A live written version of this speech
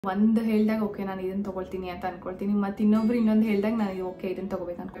ಒಂದು ಹೇಳಿದಾಗ ಓಕೆ ನಾನು ಇದನ್ನು ತೊಗೊಳ್ತೀನಿ ಅಂತ ಅನ್ಕೊಳ್ತೀನಿ, ಮತ್ತು ಇನ್ನೊಬ್ರು ಇನ್ನೊಂದು ಹೇಳಿದಾಗ ನಾನು ಓಕೆ ಇದನ್ನು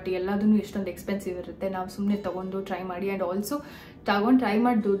ತೊಗೋಬೇಕು ಅನ್ಕೊಳ್ತೀನಿ. ಎಲ್ಲದೂ ಎಷ್ಟೊಂದು ಎಕ್ಸ್ಪೆನ್ಸಿವ್ ಇರುತ್ತೆ. ನಾವು ಸುಮ್ಮನೆ ತೊಗೊಂಡು ಟ್ರೈ ಮಾಡಿ, ಆ್ಯಂಡ್ ಆಲ್ಸೋ ಟ್ರೈ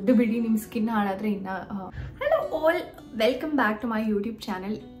ಮಾಡಿ ದುಡ್ಡು ಬಿಡಿ, ನಿಮ್ಮ ಸ್ಕಿನ್ ಹಾಳಾದರೆ ಇನ್ನು. Hello all, welcome back to my YouTube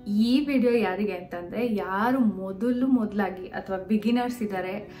channel. ಈ ವಿಡಿಯೋ ಯಾರಿಗೆ ಅಂತಂದರೆ, ಯಾರು ಮೊದಲಾಗಿ ಅಥವಾ ಬಿಗಿನರ್ಸ್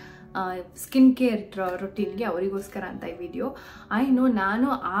ಇದ್ದಾರೆ ಸ್ಕಿನ್ ಕೇರ್ ರೊಟೀನ್ಗೆ, ಅವರಿಗೋಸ್ಕರ ಅಂತ ಈ ವಿಡಿಯೋ. ನಾನು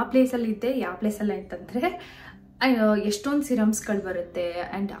ಆ ಪ್ಲೇಸಲ್ಲಿದ್ದೆ. ಯಾವ ಪ್ಲೇಸಲ್ಲಿ ಅಂತಂದರೆ, ಎಷ್ಟೊಂದು ಸಿರಮ್ಸ್ಗಳು ಬರುತ್ತೆ,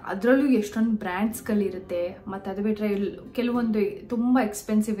 ಆ್ಯಂಡ್ ಅದರಲ್ಲೂ ಎಷ್ಟೊಂದು ಬ್ರ್ಯಾಂಡ್ಸ್ಗಳಿರುತ್ತೆ. ಮತ್ತು ಅದು ಬಿಟ್ಟರೆ ಕೆಲವೊಂದು ತುಂಬ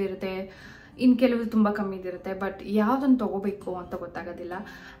ಎಕ್ಸ್ಪೆನ್ಸಿವ್ ಇರುತ್ತೆ, ಇನ್ನು ಕೆಲವು ತುಂಬ ಕಮ್ಮಿದಿರುತ್ತೆ. ಬಟ್ ಯಾವುದನ್ನು ತೊಗೋಬೇಕು ಅಂತ ಗೊತ್ತಾಗೋದಿಲ್ಲ.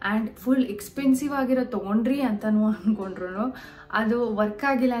 ಆ್ಯಂಡ್ ಫುಲ್ ಎಕ್ಸ್ಪೆನ್ಸಿವ್ ಆಗಿರೋ ತೊಗೊಂಡ್ರಿ ಅಂತಲೂ ಅಂದ್ಕೊಂಡ್ರು ಅದು ವರ್ಕ್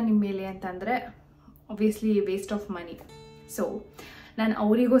ಆಗಿಲ್ಲ ನಿಮ್ಮ ಮೇಲೆ ಅಂತಂದರೆ obviously waste of money. So ನಾನು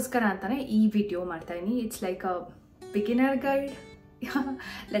ಅವರಿಗೋಸ್ಕರ ಅಂತಲೇ ಈ ವಿಡಿಯೋ ಮಾಡ್ತಾಯಿದ್ದೀನಿ. It's like a beginner guide.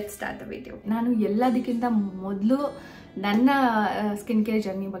 Let's start the video. ನಾನು ಎಲ್ಲದಕ್ಕಿಂತ ಮೊದಲು ನನ್ನ ಸ್ಕಿನ್ ಕೇರ್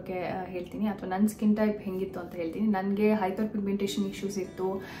ಜರ್ನಿ ಬಗ್ಗೆ ಹೇಳ್ತೀನಿ, ಅಥವಾ ನನ್ನ ಸ್ಕಿನ್ ಟೈಪ್ ಹೆಂಗಿತ್ತು ಅಂತ ಹೇಳ್ತೀನಿ. ನನಗೆ ಹೈಪರ್ ಪಿಗ್ಮೆಂಟೇಷನ್ ಇಶ್ಯೂಸ್ ಇತ್ತು,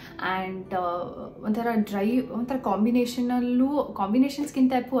 ಆ್ಯಂಡ್ ಒಂಥರ ಕಾಂಬಿನೇಷನ್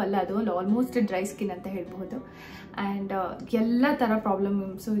ಸ್ಕಿನ್ ಟೈಪು ಅಲ್ಲ, ಅದು ಆಲ್ಮೋಸ್ಟ್ ಡ್ರೈ ಸ್ಕಿನ್ ಅಂತ ಹೇಳ್ಬೋದು. ಆ್ಯಂಡ್ ಎಲ್ಲ ಥರ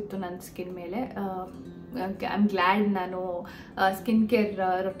ಪ್ರಾಬ್ಲಮ್ಸು ಇತ್ತು ನನ್ನ ಸ್ಕಿನ್ ಮೇಲೆ. ಐ ಆಮ್ ಗ್ಲ್ಯಾಡ್ ನಾನು ಸ್ಕಿನ್ ಕೇರ್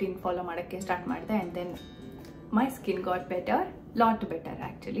ರೊಟೀನ್ ಫಾಲೋ ಮಾಡೋಕ್ಕೆ ಸ್ಟಾರ್ಟ್ ಮಾಡಿದೆ, and then my skin got better, lot better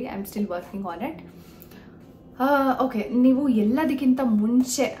actually. I'm still working on it. Okay, ನೀವು ಎಲ್ಲದಕ್ಕಿಂತ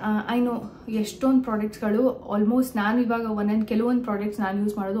ಮುಂಚೆ ಐನು ಎಷ್ಟೊಂದು ಪ್ರಾಡಕ್ಟ್ಸ್ಗಳು ಆಲ್ಮೋಸ್ಟ್ ನಾನು ಇವಾಗ ಕೆಲವೊಂದು ಪ್ರಾಡಕ್ಟ್ಸ್ ನಾನು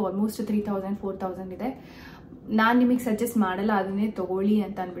ಯೂಸ್ ಮಾಡೋದು ಆಲ್ಮೋಸ್ಟ್ 3000-4000 ಇದೆ. ನಾನು ನಿಮಗೆ ಸಜೆಸ್ಟ್ ಮಾಡಲ್ಲ ಅದನ್ನೇ ತೊಗೊಳ್ಳಿ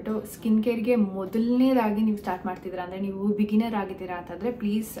ಅಂತ ಅಂದ್ಬಿಟ್ಟು. ಸ್ಕಿನ್ ಕೇರ್ಗೆ ಮೊದಲನೇದಾಗಿ ನೀವು ಸ್ಟಾರ್ಟ್ ಮಾಡ್ತಿದ್ದೀರಾ ಅಂದರೆ, ನೀವು ಬಿಗಿನರ್ ಆಗಿದ್ದೀರಾ ಅಂತಂದರೆ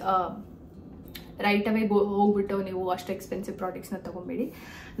ಪ್ಲೀಸ್ ರೈಟ್ ಅವೇ ಹೋಗ್ಬಿಟ್ಟು ನೀವು ಅಷ್ಟು ಎಕ್ಸ್ಪೆನ್ಸಿವ್ ಪ್ರಾಡಕ್ಟ್ಸ್ನ ತೊಗೊಬೇಡಿ.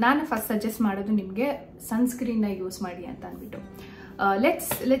 ನಾನು ಫಸ್ಟ್ ಸಜೆಸ್ಟ್ ಮಾಡೋದು ನಿಮಗೆ ಸನ್ಸ್ಕ್ರೀನ್ನ ಯೂಸ್ ಮಾಡಿ ಅಂತ ಅಂದ್ಬಿಟ್ಟು.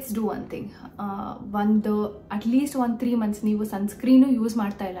 Let's do one thing. At least 3 months ನೀವು ಸನ್ಸ್ಕ್ರೀನು ಯೂಸ್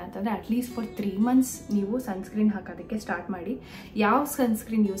ಮಾಡ್ತಾ ಇಲ್ಲ ಅಂತಂದರೆ, ಅಟ್ಲೀಸ್ಟ್ ಫಾರ್ 3 ಮಂತ್ಸ್ ನೀವು ಸನ್ಸ್ಕ್ರೀನ್ ಹಾಕೋದಕ್ಕೆ ಸ್ಟಾರ್ಟ್ ಮಾಡಿ. ಯಾವ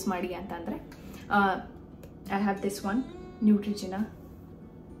ಸನ್ಸ್ಕ್ರೀನ್ ಯೂಸ್ ಮಾಡಿ ಅಂತಂದರೆ, I have this one, ನ್ಯೂಟ್ರಿಜಿನಾ.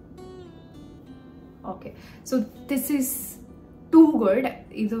 Okay, so this is too good.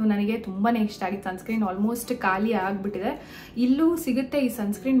 ಇದು ನನಗೆ ತುಂಬಾ ಇಷ್ಟ ಆಗಿತ್ತು. ಸನ್ಸ್ಕ್ರೀನ್ ಆಲ್ಮೋಸ್ಟ್ ಖಾಲಿ ಆಗಿಬಿಟ್ಟಿದೆ. ಇಲ್ಲೂ ಸಿಗುತ್ತೆ ಈ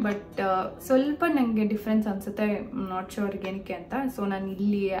ಸನ್ಸ್ಕ್ರೀನ್, ಬಟ್ ಸ್ವಲ್ಪ ನನಗೆ ಡಿಫ್ರೆನ್ಸ್ ಅನಿಸುತ್ತೆ. ನಾಟ್ ಶೋರ್ ಏನಕ್ಕೆ ಅಂತ. ಸೊ ನಾನು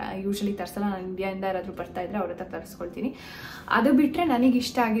ಇಲ್ಲಿ ಯೂಶಲಿ ತರಿಸಲ್ಲ, ನಾನು ಇಂಡಿಯಾದಿಂದ ಯಾರಾದರೂ ಬರ್ತಾ ಇದ್ರೆ ಅವ್ರ ಹತ್ರ ತರಿಸ್ಕೊಳ್ತೀನಿ. ಅದು ಬಿಟ್ಟರೆ ನನಗೆ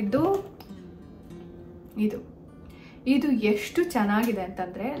ಇಷ್ಟ ಆಗಿದ್ದು ಇದು ಎಷ್ಟು ಚೆನ್ನಾಗಿದೆ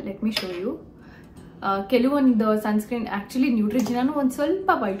ಅಂತಂದರೆ, ಲೆಟ್ ಮಿ ಶೋ ಯು. ಕೆಲವೊಂದು ಸನ್ಸ್ಕ್ರೀನ್ ಆ್ಯಕ್ಚುಲಿ ನ್ಯೂಟ್ರಿಜಿನಾನು ಒಂದು ಸ್ವಲ್ಪ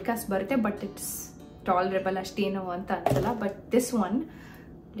ವೈಟ್ ಕಾಸ್ಟ್ ಬರುತ್ತೆ, ಬಟ್ ಇಟ್ಸ್ ಟಾಲರೇಬಲ್, ಅಷ್ಟೇನು ಅಂತ ಅನ್ಸಲ್ಲ. But this one,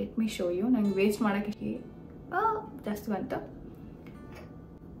 let me show you. ನಂಗೆ ವೇಸ್ಟ್ ಮಾಡೋಕ್ಕೆ ಜಾಸ್ತಿ ಬಂತು.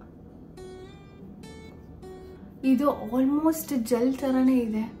 ಇದು ಆಲ್ಮೋಸ್ಟ್ ಜೆಲ್ ಥರನೇ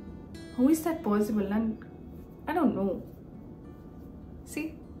ಇದೆ. How is that possible? I don't know. C,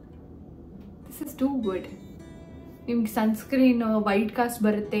 this is too good. ನಿಮ್ಗೆ ಸನ್ಸ್ಕ್ರೀನ್ ವೈಟ್ ಕಾಸ್ಟ್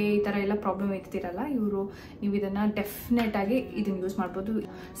ಬರುತ್ತೆ, ಈ ಥರ ಎಲ್ಲ ಪ್ರಾಬ್ಲಮ್ ಇರ್ತಿರಲ್ಲ, ನೀವು ಇದನ್ನು ಡೆಫಿನೆಟಾಗಿ ಇದನ್ನು ಯೂಸ್ ಮಾಡ್ಬೋದು.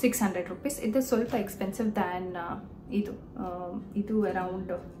 600 rupees. ಇದು ಸ್ವಲ್ಪ ಎಕ್ಸ್ಪೆನ್ಸಿವ್ ದ್ಯಾನ್ ಇದು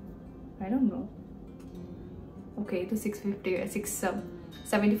around I don't know. Okay, ಇದು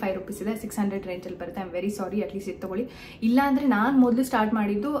 675 rupees ಇದೆ. 600 ರೇಂಜಲ್ಲಿ ಬರುತ್ತೆ. I am very sorry. At least ಇದು ತೊಗೊಳ್ಳಿ. ಇಲ್ಲಾಂದರೆ ನಾನು ಮೊದಲು ಸ್ಟಾರ್ಟ್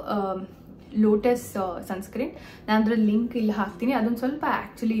ಮಾಡಿದ್ದು ಲೋಟಸ್ ಸನ್ಸ್ಕ್ರೀನ್. ನಾನು ಅದರ ಲಿಂಕ್ ಇಲ್ಲಿ ಹಾಕ್ತೀನಿ. ಅದೊಂದು ಸ್ವಲ್ಪ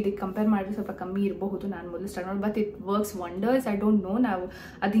ಆ್ಯಕ್ಚುಲಿ ಇದಕ್ಕೆ ಕಂಪೇರ್ ಮಾಡಿದ್ರೆ ಸ್ವಲ್ಪ ಕಮ್ಮಿ ಇರಬಹುದು. ನಾನು ಮೊದಲು ಸ್ಟಾರ್ಟ್ ಮಾಡಿ, but it works wonders. I don't know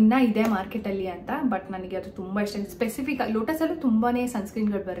ಅದಿನ್ನ ಇದೆ ಮಾರ್ಕೆಟಲ್ಲಿ ಅಂತ, ಬಟ್ ನನಗೆ ಅದು ತುಂಬ ಇಷ್ಟ. ಸ್ಪೆಸಿಫಿಕ್ ಆಗಿ ಲೋಟಸಲ್ಲೂ ತುಂಬಾ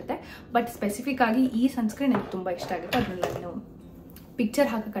ಸನ್ಸ್ಕ್ರೀನ್ಗಳು ಬರುತ್ತೆ, ಬಟ್ ಸ್ಪೆಸಿಫಿಕ್ ಆಗಿ ಈ ಸನ್ಸ್ಕ್ರೀನ್ ನನಗೆ ತುಂಬ ಇಷ್ಟ ಆಗುತ್ತೆ. ಅದನ್ನ ನಾನು ಪಿಕ್ಚರ್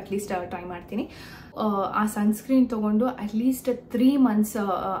ಹಾಕಕ್ಕೆ ಅಟ್ಲೀಸ್ಟ್ ಟ್ರೈ ಮಾಡ್ತೀನಿ. ಆ ಸನ್ಸ್ಕ್ರೀನ್ ತೊಗೊಂಡು ಅಟ್ಲೀಸ್ಟ್ 3 ಮಂತ್ಸ್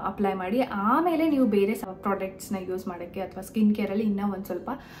ಅಪ್ಲೈ ಮಾಡಿ, ಆಮೇಲೆ ನೀವು ಬೇರೆ ಪ್ರಾಡಕ್ಟ್ಸ್ನ ಯೂಸ್ ಮಾಡೋಕ್ಕೆ ಅಥವಾ ಸ್ಕಿನ್ ಕೇರಲ್ಲಿ ಇನ್ನೂ ಒಂದು ಸ್ವಲ್ಪ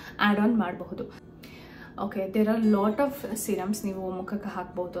ಆ್ಯಡ್ ಆನ್ ಮಾಡಬಹುದು. Okay, there are lot of serums ನೀವು ಮುಖಕ್ಕೆ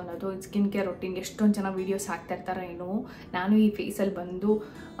ಹಾಕ್ಬೋದು ಅನ್ನೋದು ಸ್ಕಿನ್ ಕೇರ್ ರೊಟೀನ್ಗೆ ಎಷ್ಟೊಂದು ಜನ ವೀಡಿಯೋಸ್ ಹಾಕ್ತಾ ಇರ್ತಾರೆ. ನಾನು ಈ ಫೇಸಲ್ಲಿ ಬಂದು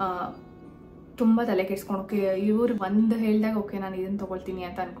ತುಂಬ ತಲೆ ಕೆಡ್ಸ್ಕೊಳಕ್ಕೆ, ಇವರು ಒಂದು ಹೇಳಿದಾಗ ಓಕೆ ನಾನು ಇದನ್ನು ತೊಗೊಳ್ತೀನಿ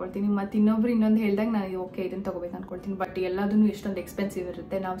ಅಂತ ಅಂದ್ಕೊಳ್ತೀನಿ, ಮತ್ತು ಇನ್ನೊಬ್ರು ಇನ್ನೊಂದು ಹೇಳಿದಾಗ ನಾನು ಓಕೆ ಇದನ್ನು ತೊಗೋಬೇಕು ಅಂದ್ಕೊಳ್ತೀನಿ. ಬಟ್ ಎಲ್ಲದೂ ಎಷ್ಟೊಂದು ಎಕ್ಸ್ಪೆನ್ಸಿವ್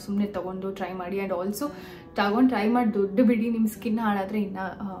ಇರುತ್ತೆ. ನಾವು ಸುಮ್ಮನೆ ತೊಗೊಂಡು ಟ್ರೈ ಮಾಡಿ, ಆ್ಯಂಡ್ ಆಲ್ಸೋ ಟ್ರೈ ಮಾಡಿ ದುಡ್ಡು ಬಿಡಿ, ನಿಮ್ಮ ಸ್ಕಿನ್ ಹಾಳಾದರೆ ಇನ್ನೂ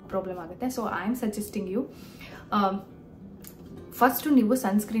ಪ್ರಾಬ್ಲಮ್ ಆಗುತ್ತೆ. So I am suggesting you, first ನೀವು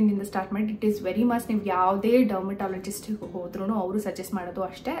ಸನ್ಸ್ಕ್ರೀನಿಂದ ಸ್ಟಾರ್ಟ್ ಮಾಡಿ. It is very must. ನೀವು ಯಾವುದೇ ಡರ್ಮಟಾಲಜಿಸ್ಟಿಗೆ ಹೋದ್ರೂ ಅವರು ಸಜೆಸ್ಟ್ ಮಾಡೋದು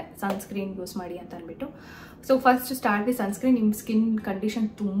ಅಷ್ಟೇ, ಸನ್ಸ್ಕ್ರೀನ್ ಯೂಸ್ ಮಾಡಿ ಅಂತ ಅಂದ್ಬಿಟ್ಟು. So first start V sunscreen. ನಿಮ್ಮ ಸ್ಕಿನ್ ಕಂಡೀಷನ್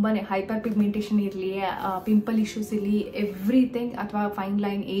ತುಂಬಾ ಹೈಪರ್ ಪಿಗ್ಮೆಂಟೇಷನ್ ಇರಲಿ, ಪಿಂಪಲ್ ಇಶ್ಯೂಸ್ ಇರಲಿ, ಎವ್ರಿಥಿಂಗ್, ಅಥವಾ ಫೈನ್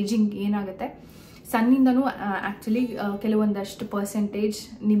ಲೈನ್, ಏಜಿಂಗ್ ಏನಾಗುತ್ತೆ ಸನ್ನಿಂದನೂ ಆ್ಯಕ್ಚುಲಿ ಕೆಲವೊಂದಷ್ಟು ಪರ್ಸೆಂಟೇಜ್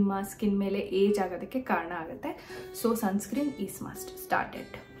ನಿಮ್ಮ ಸ್ಕಿನ್ ಮೇಲೆ ಏಜ್ ಆಗೋದಕ್ಕೆ ಕಾರಣ ಆಗುತ್ತೆ. So sunscreen is must. Start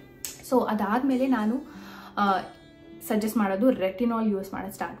it. So ಅದಾದಮೇಲೆ ನಾನು ಸಜೆಸ್ಟ್ ಮಾಡೋದು ರೆಟಿನಾಲ್ ಯೂಸ್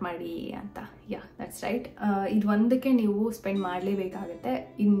ಮಾಡೋದು ಸ್ಟಾರ್ಟ್ ಮಾಡಿ ಅಂತ. That's right. ಇದು ಒಂದಕ್ಕೆ ನೀವು ಸ್ಪೆಂಡ್ ಮಾಡಲೇಬೇಕಾಗುತ್ತೆ.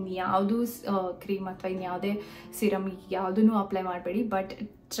 ಇನ್ಯಾವುದು ಕ್ರೀಮ್ ಅಥವಾ ಇನ್ಯಾವುದೇ ಸಿರಮ್ ಯಾವುದೂ ಅಪ್ಲೈ ಮಾಡಬೇಡಿ. But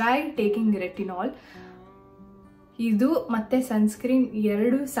try taking retinol. ಇದು ಮತ್ತು ಸನ್ಸ್ಕ್ರೀನ್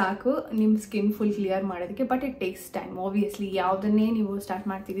ಎರಡು ಸಾಕು ನಿಮ್ಮ ಸ್ಕಿನ್ ಫುಲ್ ಕ್ಲಿಯರ್ ಮಾಡೋದಕ್ಕೆ. But it takes time. Obviously ಯಾವುದನ್ನೇ ನೀವು ಸ್ಟಾರ್ಟ್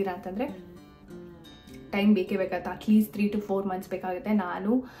ಮಾಡ್ತಿದ್ದೀರಾ ಅಂತಂದರೆ ಟೈಮ್ ಬೇಕೇ ಬೇಕಾಗುತ್ತೆ. ಅಟ್ಲೀಸ್ಟ್ 3 to 4 months ಬೇಕಾಗುತ್ತೆ.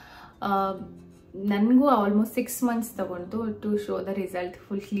 ನನಗೂ ಆಲ್ಮೋಸ್ಟ್ 6 months ತಗೊಂಡು to show the result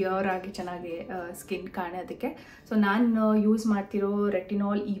full clear ಆಗಿ ಚೆನ್ನಾಗಿ ಸ್ಕಿನ್ ಕಾಣೋದಕ್ಕೆ. ಸೊ ನಾನು ಯೂಸ್ ಮಾಡ್ತಿರೋ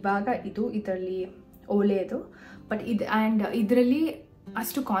ರೆಟಿನಾಲ್ ಇವಾಗ ಇದರಲ್ಲಿ ಒಳ್ಳೆಯದು. ಬಟ್ ಇದರಲ್ಲಿ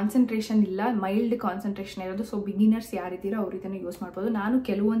ಅಷ್ಟು ಕಾನ್ಸಂಟ್ರೇಷನ್ ಇಲ್ಲ, ಮೈಲ್ಡ್ ಕಾನ್ಸಂಟ್ರೇಷನ್ ಇರೋದು. ಸೊ ಬಿಗಿನರ್ಸ್ ಯಾರಿದ್ದೀರೋ ಅವ್ರು ಇದನ್ನು ಯೂಸ್ ಮಾಡ್ಬೋದು. ನಾನು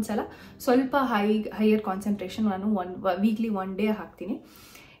ಕೆಲವೊಂದು ಸಲ ಸ್ವಲ್ಪ ಹೈಯರ್ ಕಾನ್ಸಂಟ್ರೇಷನ್ ನಾನು ವೀಕ್ಲಿ 1 day ಹಾಕ್ತೀನಿ.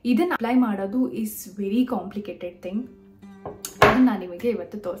 ಇದನ್ನು ಅಪ್ಲೈ ಮಾಡೋದು ಈಸ್ ವೆರಿ ಕಾಂಪ್ಲಿಕೇಟೆಡ್ ಥಿಂಗ್. ಅದನ್ನು ನಾನು ನಿಮಗೆ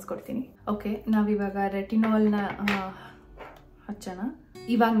ಇವತ್ತು ತೋರಿಸ್ಕೊಡ್ತೀನಿ. ಓಕೆ, ನಾವಿವಾಗ ರೆಟಿನಾಲ್ನ ಹಚ್ಚೋಣ.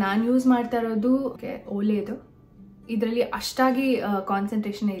 ಇವಾಗ ನಾನು ಯೂಸ್ ಮಾಡ್ತಾ ಇರೋದು ಒಳ್ಳೆಯದು. ಇದರಲ್ಲಿ ಅಷ್ಟಾಗಿ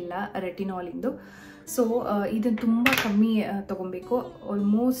ಕಾನ್ಸಂಟ್ರೇಷನ್ ಇಲ್ಲ ರೆಟಿನಾಲಿಂದು. ಸೊ ಇದನ್ನು ತುಂಬ ಕಮ್ಮಿ ತೊಗೊಬೇಕು.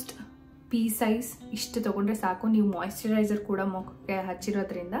 ಆಲ್ಮೋಸ್ಟ್ ಪೀ ಸೈಜ್ ಇಷ್ಟು ತೊಗೊಂಡ್ರೆ ಸಾಕು. ನೀವು ಮಾಯಿಶ್ಚರೈಸರ್ ಕೂಡ ಮುಖಕ್ಕೆ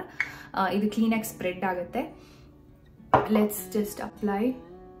ಹಚ್ಚಿರೋದ್ರಿಂದ ಇದು ಕ್ಲೀನಾಗಿ ಸ್ಪ್ರೆಡ್ ಆಗುತ್ತೆ. Let's just apply.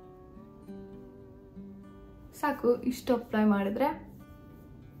 ಸಾಕು, ಇಷ್ಟು ಅಪ್ಲೈ ಮಾಡಿದ್ರೆ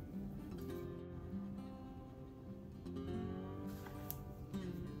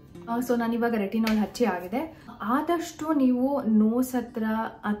ಸೊ ನಾನಿವಾಗ ರೆಟಿನಾಲ್ ಹಚ್ಚಿ ಆಗಿದೆ. ಆದಷ್ಟು ನೀವು ನೋಸ್ ಹತ್ರ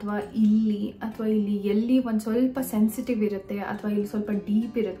ಅಥವಾ ಇಲ್ಲಿ ಎಲ್ಲಿ ಒಂದು ಸ್ವಲ್ಪ ಸೆನ್ಸಿಟಿವ್ ಇರುತ್ತೆ ಅಥವಾ ಇಲ್ಲಿ ಸ್ವಲ್ಪ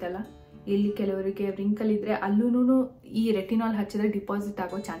ಡೀಪ್ ಇರುತ್ತಲ್ಲ, ಇಲ್ಲಿ ಕೆಲವರಿಗೆ ವ್ರಿಂಕಲ್ ಇದ್ರೆ ಅಲ್ಲೂ ಈ ರೆಟಿನಾಲ್ ಹಚ್ಚಿದ್ರೆ ಡಿಪಾಸಿಟ್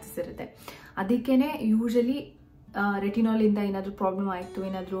ಆಗೋ ಚಾನ್ಸಸ್ ಇರುತ್ತೆ. ಅದಕ್ಕೇನೆ ಯೂಶಲಿ ರೆಟಿನಾಲಿಂದ ಏನಾದರೂ ಪ್ರಾಬ್ಲಮ್ ಆಯಿತು,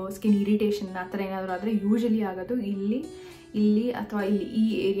 ಏನಾದರೂ ಸ್ಕಿನ್ ಇರಿಟೇಷನ್ ಆ ಥರ ಏನಾದರೂ ಆದರೆ ಯೂಶಲಿ ಆಗೋದು ಇಲ್ಲಿ ಅಥವಾ ಈ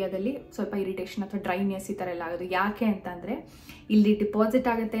ಏರಿಯಾದಲ್ಲಿ ಸ್ವಲ್ಪ ಇರಿಟೇಷನ್ ಅಥವಾ ಡ್ರೈನೆಸ್ ಈ ಥರ ಎಲ್ಲ ಆಗೋದು. ಯಾಕೆ ಅಂತಂದರೆ ಇಲ್ಲಿ ಡಿಪಾಸಿಟ್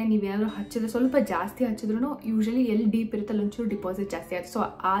ಆಗುತ್ತೆ. ನೀವೇನಾದರೂ ಹಚ್ಚಿದ್ರೆ ಸ್ವಲ್ಪ ಜಾಸ್ತಿ ಹಚ್ಚಿದ್ರೂ ಯೂಶಲಿ ಎಲ್ಲಿ ಡೀಪ್ ಇರುತ್ತೆ ಅಲ್ಲಿ ಒಂಚೂರು ಡಿಪಾಸಿಟ್ ಜಾಸ್ತಿ ಆಗುತ್ತೆ. ಸೊ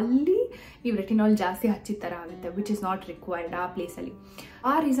ಅಲ್ಲಿ ನೀವು ರೆಟಿನಾಲ್ ಜಾಸ್ತಿ ಹಚ್ಚಿದ ಥರ ಆಗುತ್ತೆ, ವಿಚ್ ಇಸ್ ನಾಟ್ ರಿಕ್ವೈರ್ಡ್ ಆ ಪ್ಲೇಸಲ್ಲಿ.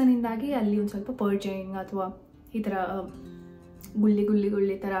 ಆ ರೀಸನಿಂದಾಗಿ ಅಲ್ಲಿ ಒಂದು ಸ್ವಲ್ಪ ಪರ್ಜಿಂಗ್ ಅಥವಾ ಈ ಥರ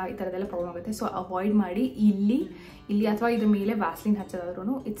ಗುಳ್ಳಿ ಥರ ಈ ಥರದ್ದೆಲ್ಲ ಪ್ರಾಬ್ಲಮ್ ಆಗುತ್ತೆ. ಸೊ ಅವಾಯ್ಡ್ ಮಾಡಿ. ಇಲ್ಲಿ ಅಥವಾ ಇದ್ರ ಮೇಲೆ ವ್ಯಾಸ್ಲಿನ್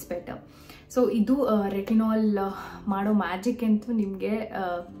ಹಚ್ಚೋದಾದ್ರೂ ಇಟ್ಸ್ ಬೆಟರ್. ಸೊ ಇದು ರೆಟಿನಾಲ್ ಮಾಡೋ ಮ್ಯಾಜಿಕ್ ಅಂತೂ ನಿಮಗೆ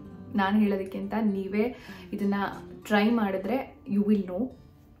ನಾನು ಹೇಳೋದಕ್ಕಿಂತ ನೀವೇ ಇದನ್ನು ಟ್ರೈ ಮಾಡಿದ್ರೆ you will no.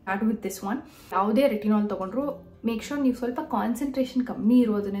 Start with this one. ಯಾವುದೇ ರೆಟಿನಾಲ್ ತೊಗೊಂಡ್ರು ಮೇಕ್ ಶೋರ್ ನೀವು ಸ್ವಲ್ಪ ಕಾನ್ಸಂಟ್ರೇಷನ್ ಕಮ್ಮಿ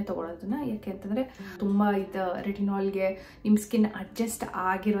ಇರೋದನ್ನೇ ತೊಗೊಳೋದನ್ನ. ಯಾಕೆ ಅಂತಂದರೆ ತುಂಬ ಇದು ರೆಟಿನಾಲ್ಗೆ ನಿಮ್ಮ ಸ್ಕಿನ್ ಅಡ್ಜಸ್ಟ್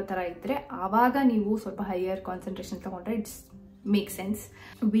ಆಗಿರೋ ಥರ ಇದ್ದರೆ ಆವಾಗ ನೀವು ಸ್ವಲ್ಪ ಹೈಯರ್ ಕಾನ್ಸಂಟ್ರೇಷನ್ ತೊಗೊಂಡ್ರೆ it's make sense.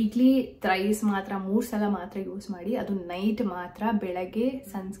 Weekly thrice ಮಾತ್ರ 3 ಸಲ ಮಾತ್ರ ಯೂಸ್ ಮಾಡಿ. ಅದು ನೈಟ್ ಮಾತ್ರ, ಬೆಳಗ್ಗೆ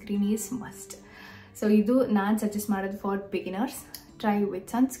ಸನ್ಸ್ಕ್ರೀನ್ ಈಸ್ ಮಸ್ಟ್. ಸೊ ಇದು ನಾನು ಸಜೆಸ್ಟ್ ಮಾಡೋದು for beginners. Try with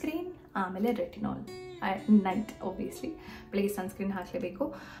sunscreen, ಆಮೇಲೆ ರೆಟಿನಾಲ್ ನೈಟ್. ಆಬ್ವಿಯಸ್ಲಿ ಬೆಳಗ್ಗೆ sunscreen ಹಾಕಲೇಬೇಕು.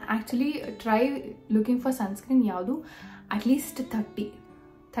 Actually try looking for sunscreen ಯಾವುದು ಅಟ್ಲೀಸ್ಟ್ 30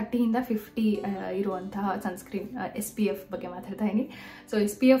 to 50 ಇರುವಂತಹ ಸನ್ಸ್ಕ್ರೀನ್. SPF ಬಗ್ಗೆ ಮಾತಾಡ್ತಾ ಇದ್ದೀನಿ. ಸೊ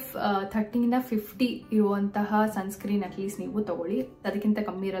SPF 30 to 50 ಇರುವಂತಹ ಸನ್ಸ್ಕ್ರೀನ್ ಅಟ್ಲೀಸ್ಟ್ ನೀವು ತಗೊಳ್ಳಿ. ಅದಕ್ಕಿಂತ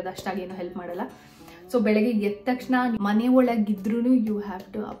ಕಮ್ಮಿ ಇರೋದು ಅಷ್ಟಾಗಿ ಏನು ಹೆಲ್ಪ್ ಮಾಡಲ್ಲ. ಸೊ ಬೆಳಗ್ಗೆ ಎದ್ದ ತಕ್ಷಣ ಮನೆ ಒಳಗಿದ್ರೂ you have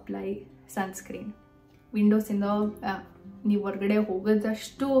to apply sunscreen. ವಿಂಡೋಸಿಂದ ನೀವು ಹೊರಗಡೆ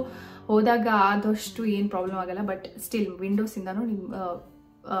ಹೋದಾಗ ಆದಷ್ಟು ಏನು ಪ್ರಾಬ್ಲಮ್ ಆಗಲ್ಲ. ಬಟ್ ಸ್ಟಿಲ್ ವಿಂಡೋಸಿಂದನೂ ನಿಮ್ಮ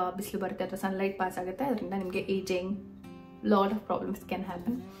ಬಿಸಿಲು ಬರುತ್ತೆ ಅಥವಾ ಸನ್ಲೈಟ್ ಪಾಸ್ ಆಗುತ್ತೆ. ಅದರಿಂದ ನಿಮಗೆ ageing lot of problems can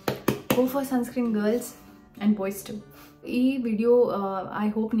happen. Go for sunscreen, girls and boys too. ಈ ವಿಡಿಯೋ ಐ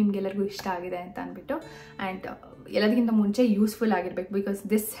ಹೋಪ್ ನಿಮ್ಗೆಲ್ಲರಿಗೂ ಇಷ್ಟ ಆಗಿದೆ ಅಂತ ಅಂದ್ಬಿಟ್ಟು. ಆ್ಯಂಡ್ ಎಲ್ಲದಕ್ಕಿಂತ ಮುಂಚೆ ಯೂಸ್ಫುಲ್ ಆಗಿರ್ಬೇಕು. Because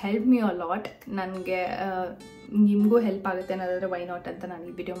this help me a lot. ನನಗೆ ನಿಮಗೂ ಹೆಲ್ಪ್ ಆಗುತ್ತೆ ಅನ್ನೋದಾದರೆ ವೈ ನಾಟ್ ಅಂತ ನಾನು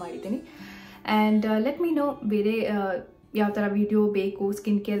ಈ ವಿಡಿಯೋ ಮಾಡಿದ್ದೀನಿ. ಆ್ಯಂಡ್ ಲೆಟ್ ಮೀ ನೋ ಬೇರೆ ಯಾವ ಥರ ವಿಡಿಯೋ ಬೇಕು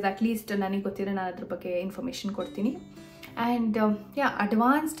ಸ್ಕಿನ್ ಕೇರ್. ಅಟ್ಲೀಸ್ಟ್ ನನಗೆ ಗೊತ್ತಿರೋ ನಾನು ಅದ್ರ ಬಗ್ಗೆ ಇನ್ಫಾರ್ಮೇಷನ್ ಕೊಡ್ತೀನಿ. And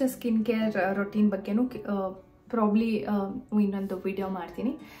advanced skin care routine ಬಗ್ಗೆನೂ ಪ್ರಾಬ್ಲಿ ಇನ್ನೊಂದು ವಿಡಿಯೋ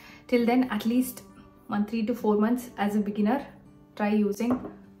ಮಾಡ್ತೀನಿ. Till then at least 3 to 4 months as a beginner try using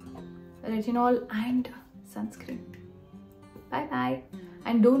retinol and sunscreen. Bye bye,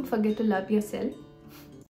 and don't forget to love yourself.